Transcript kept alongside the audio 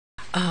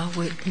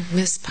Would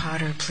Ms.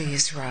 Potter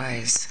please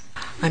rise?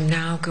 I'm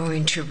now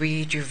going to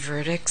read your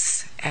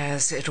verdicts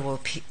as it will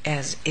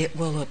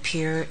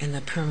appear in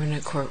the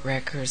permanent court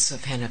records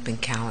of Hennepin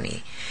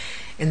County.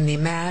 In the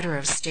matter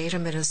of State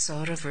of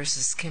Minnesota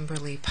versus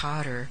Kimberly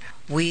Potter,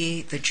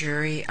 we, the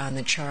jury, on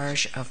the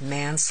charge of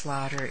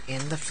manslaughter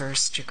in the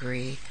first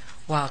degree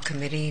while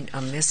committing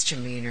a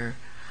misdemeanor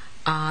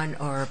on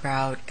or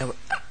about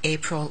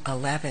April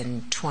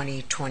 11,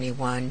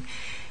 2021,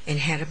 in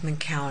Hennepin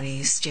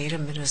County, State of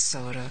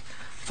Minnesota,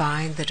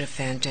 find the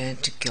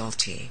defendant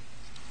guilty.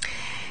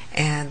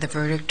 And the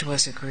verdict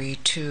was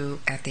agreed to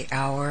at the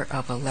hour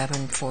of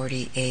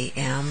 11:40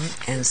 a.m.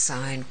 and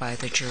signed by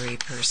the jury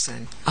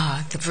person.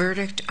 The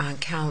verdict on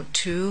count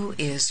 2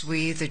 is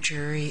we, the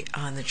jury,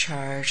 on the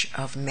charge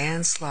of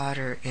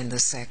manslaughter in the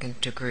second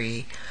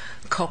degree,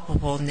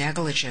 culpable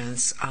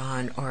negligence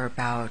on or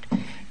about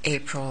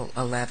April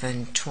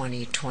 11,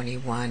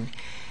 2021,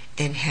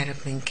 in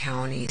Hennepin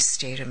County,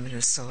 State of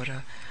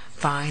Minnesota,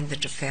 find the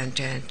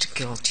defendant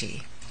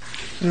guilty.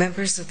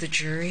 Members of the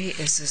jury,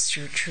 is this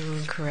your true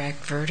and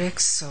correct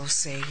verdict? So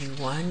say you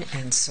one,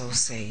 and so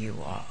say you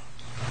all.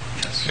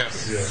 Yes.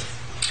 Yes.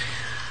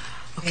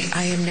 Okay,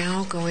 I am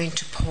now going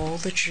to poll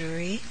the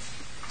jury.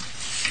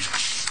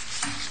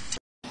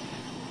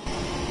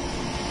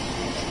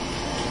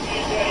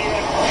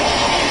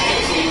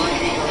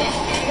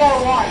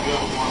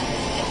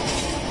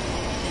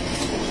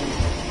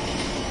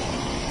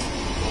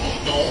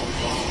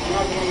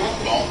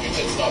 Don't, you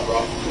said stop, bro.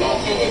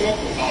 Don't do it. Don't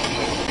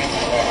do it.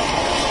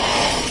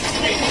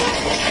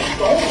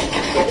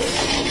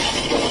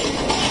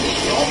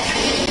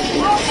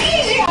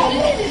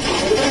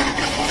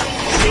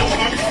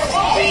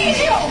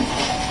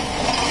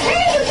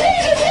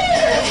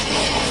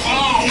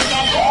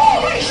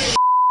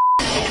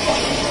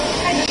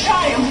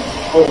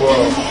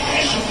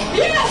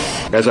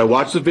 As I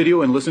watched the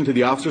video and listened to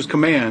the officer's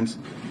commands,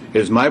 it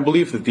is my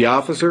belief that the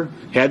officer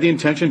had the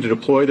intention to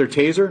deploy their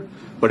taser,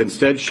 but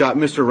instead shot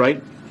Mr.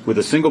 Wright with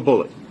a single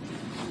bullet.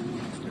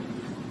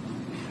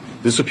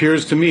 This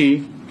appears to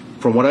me,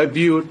 from what I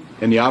viewed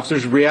and the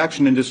officer's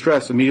reaction and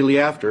distress immediately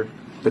after,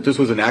 that this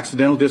was an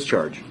accidental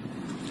discharge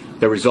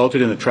that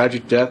resulted in the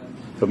tragic death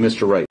of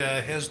Mr. Wright.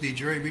 Has the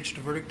jury reached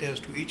a verdict as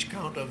to each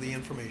count of the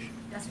information?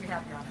 Yes, we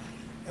have, Your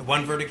Honor.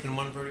 One verdict and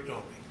one verdict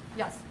only?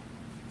 Yes.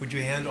 Would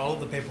you hand all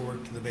of the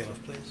paperwork to the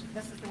bailiff, please?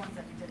 This is the ones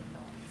that you didn't know.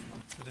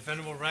 The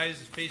defendant will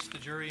rise, face the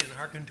jury, and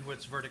hearken to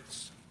its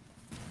verdicts.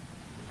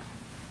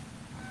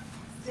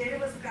 State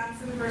of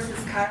Wisconsin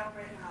versus Kyle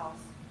Rittenhouse.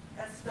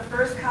 As to the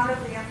first count of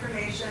the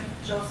information,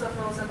 Joseph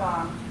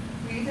Rosenbaum.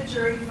 We, the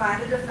jury,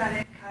 find the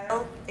defendant,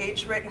 Kyle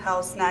H.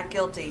 Rittenhouse, not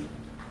guilty.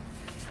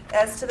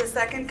 As to the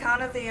second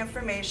count of the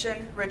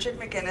information, Richard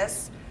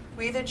McGinnis.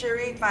 We, the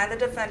jury, find the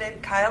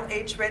defendant, Kyle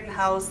H.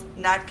 Rittenhouse,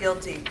 not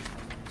guilty.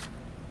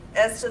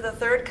 As to the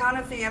third count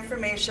of the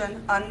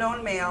information,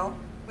 unknown male.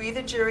 We,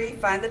 the jury,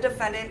 find the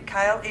defendant,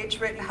 Kyle H.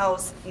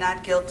 Rittenhouse,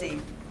 not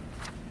guilty.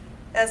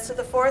 As to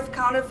the fourth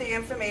count of the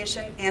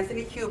information,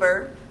 Anthony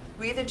Huber,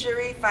 we, the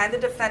jury, find the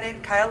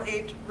defendant, Kyle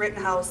H.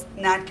 Rittenhouse,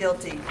 not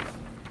guilty.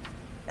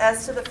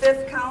 As to the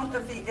fifth count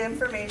of the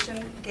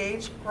information,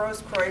 Gage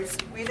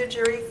Grosskreutz, we, the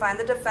jury, find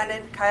the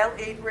defendant, Kyle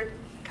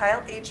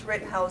H.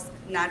 Rittenhouse,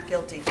 not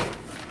guilty.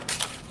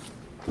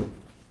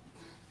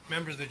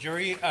 Members of the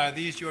jury, are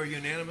these your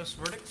unanimous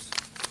verdicts?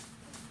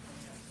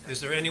 Is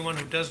there anyone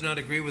who does not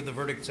agree with the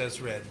verdicts as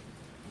read?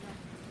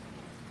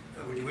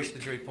 Would you wish the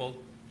jury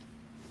polled?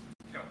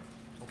 No.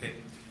 Okay.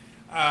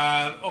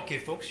 Okay,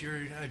 folks,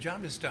 your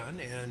job is done,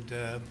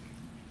 and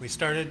we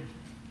started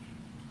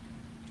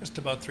just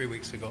about 3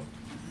 weeks ago.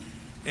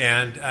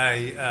 And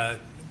I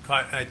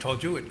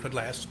told you it could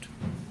last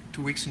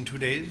 2 weeks and 2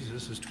 days.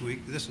 This is 2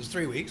 weeks. This is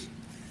 3 weeks.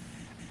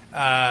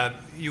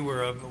 You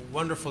were a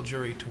wonderful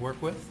jury to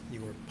work with.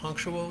 You were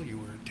punctual. You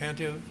were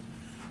attentive.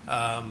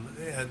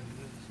 And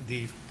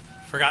the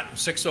forgotten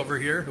six over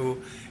here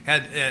who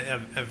had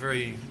a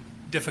very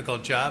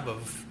difficult job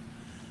of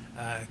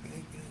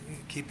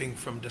keeping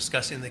from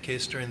discussing the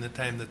case during the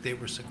time that they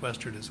were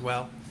sequestered as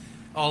well.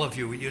 All of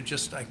you,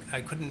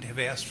 I couldn't have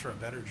asked for a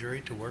better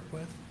jury to work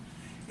with.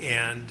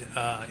 And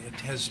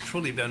it has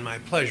truly been my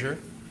pleasure.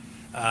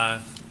 I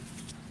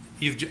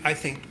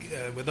think,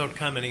 without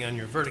commenting on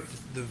your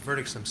the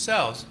verdicts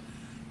themselves,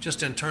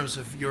 just in terms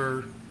of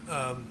your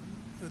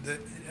the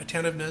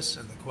attentiveness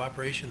and the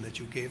cooperation that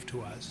you gave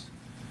to us,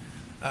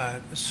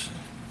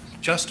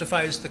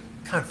 justifies the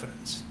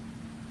confidence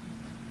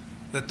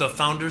that the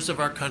founders of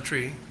our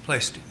country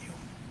placed in you.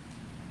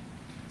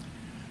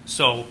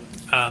 So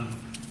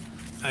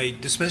I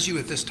dismiss you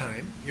at this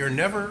time. You're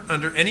never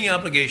under any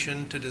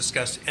obligation to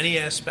discuss any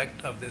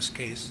aspect of this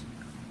case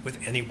with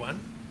anyone.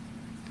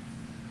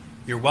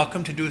 You're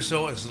welcome to do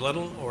so as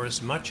little or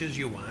as much as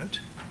you want.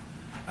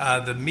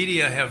 The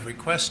media have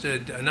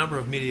requested, a number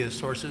of media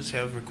sources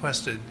have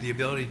requested the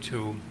ability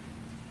to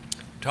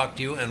talk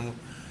to you, and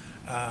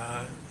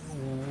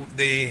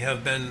they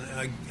have been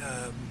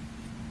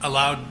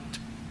allowed to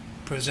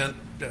present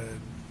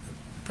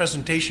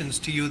presentations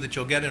to you that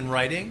you'll get in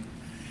writing,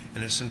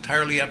 and it's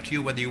entirely up to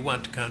you whether you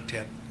want to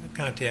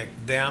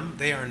contact them.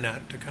 They are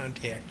not to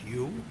contact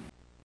you.